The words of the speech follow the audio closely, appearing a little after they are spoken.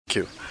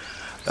Thank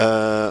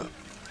you.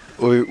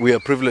 We are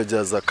privileged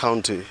as a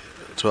county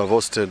to have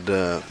hosted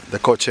the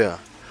co-chair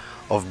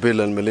of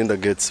Bill and Melinda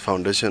Gates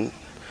Foundation,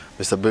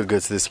 Mr. Bill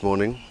Gates, this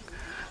morning.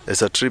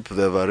 It's a trip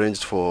they've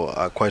arranged for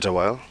quite a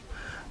while,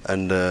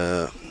 and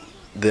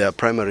their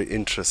primary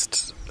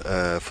interest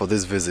for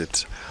this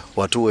visit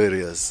were two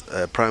areas: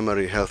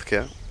 primary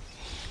healthcare,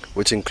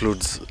 which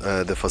includes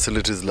the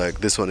facilities like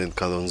this one in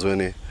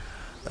Kîlonzo,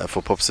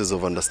 for purposes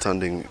of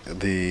understanding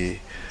the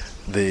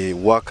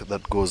work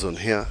that goes on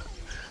here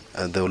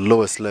at the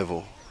lowest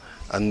level,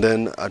 and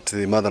then at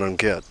the mother and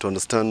care to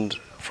understand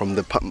from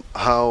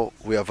how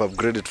we have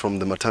upgraded from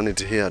the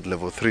maternity here at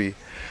level 3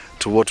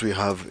 to what we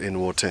have in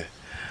Wote,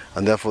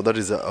 and therefore that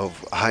is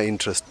of high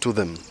interest to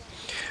them.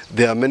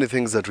 There are many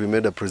things that we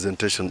made a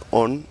presentation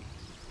on.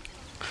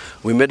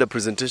 We made a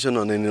presentation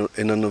on an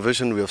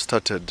innovation we have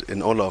started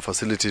in all our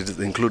facilities,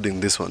 including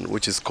this one,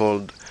 which is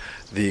called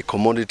the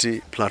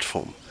commodity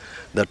platform,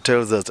 that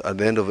tells us at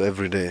the end of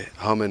every day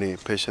how many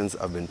patients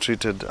have been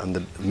treated and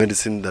the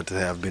medicine that they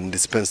have been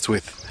dispensed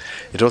with.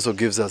 It also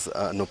gives us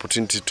an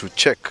opportunity to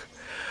check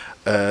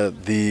how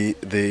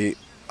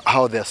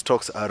their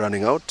stocks are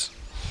running out,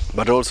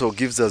 but also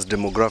gives us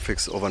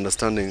demographics of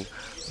understanding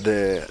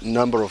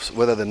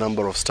whether the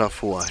number of staff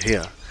who are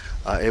here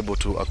are able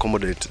to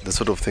accommodate the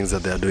sort of things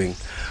that they are doing.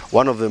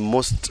 One of the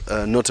most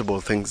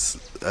notable things,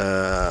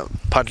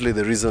 partly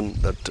the reason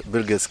that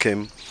Bill Gates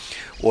came,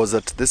 was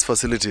that this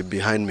facility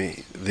behind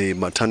me, the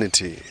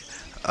maternity,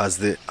 has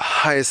the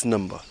highest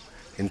number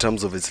in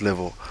terms of its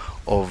level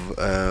of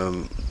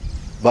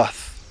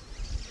birth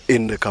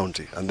in the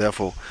county, and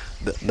therefore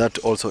that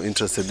also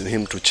interested in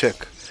him to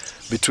check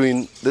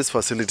between this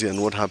facility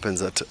and what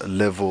happens at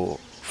level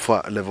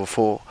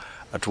 4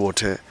 at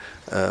Wote,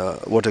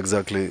 what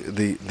exactly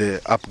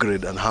the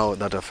upgrade and how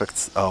that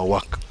affects our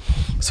work.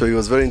 So he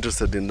was very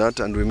interested in that,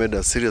 and we made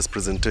a serious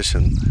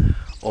presentation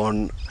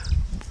on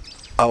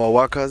our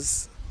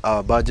workers,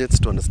 our budgets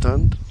to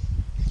understand,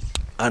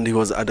 and he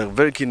was at a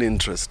very keen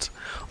interest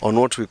on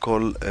what we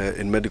call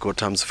in medical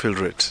terms fill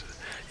rate.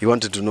 He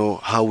wanted to know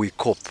how we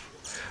cope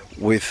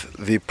with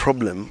the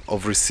problem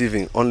of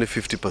receiving only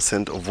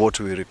 50% of what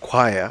we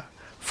require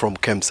from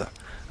KEMSA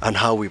and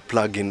how we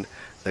plug in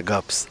the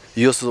gaps.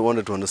 He also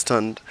wanted to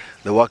understand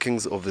the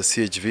workings of the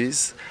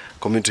CHVs,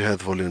 community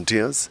health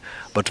volunteers,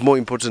 but more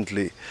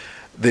importantly,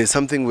 there is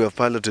something we have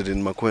piloted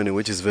in Makûeni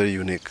which is very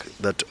unique,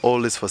 that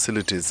all these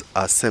facilities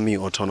are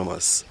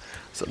semi-autonomous.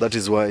 So that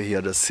is why he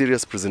had a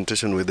serious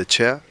presentation with the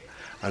chair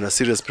and a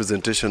serious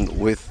presentation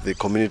with the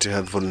community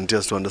health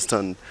volunteers to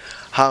understand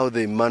how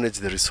they manage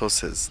the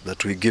resources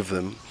that we give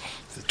them,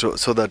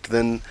 so that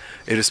then,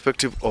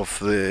 irrespective of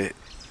the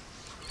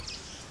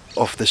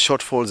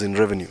shortfalls in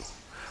revenue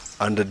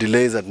and the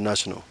delays at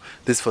national,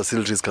 these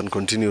facilities can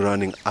continue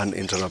running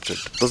uninterrupted.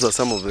 Those are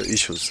some of the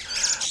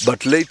issues.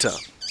 But later,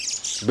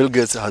 Bill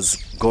Gates has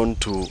gone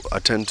to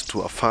attend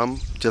to a farm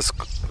just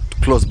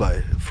close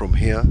by from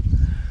here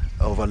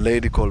of a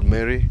lady called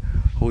Mary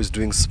who is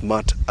doing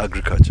smart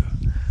agriculture.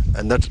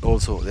 And that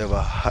also, they have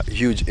a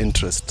huge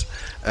interest.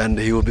 And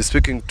he will be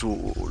speaking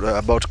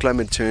about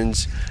climate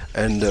change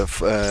and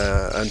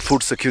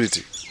food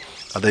security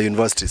at the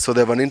university. So they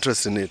have an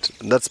interest in it.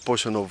 And that's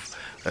portion of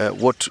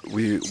what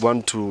we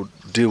want to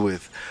deal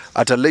with.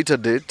 At a later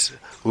date,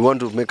 we want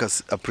to make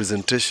a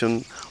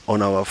presentation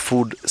on our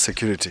food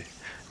security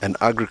and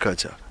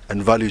agriculture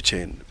and value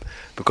chain,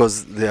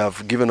 because they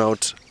have given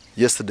out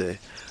yesterday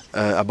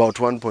about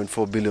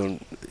 1.4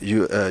 billion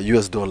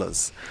US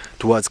dollars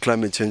towards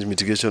climate change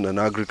mitigation and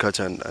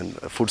agriculture and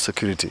food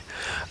security.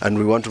 And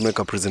we want to make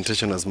a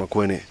presentation as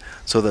Makûeni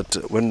so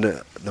that when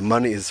the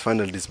money is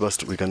finally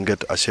disbursed, we can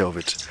get a share of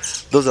it.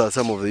 Those are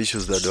some of the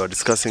issues that they were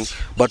discussing.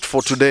 But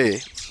for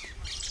today,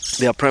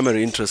 their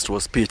primary interest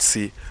was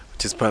PHC,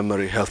 which is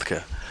primary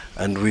healthcare.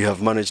 And we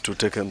have managed to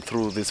take them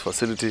through this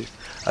facility,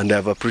 and they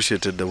have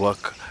appreciated the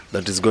work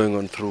that is going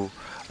on through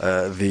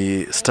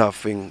the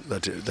staffing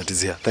that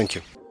is here. Thank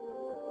you.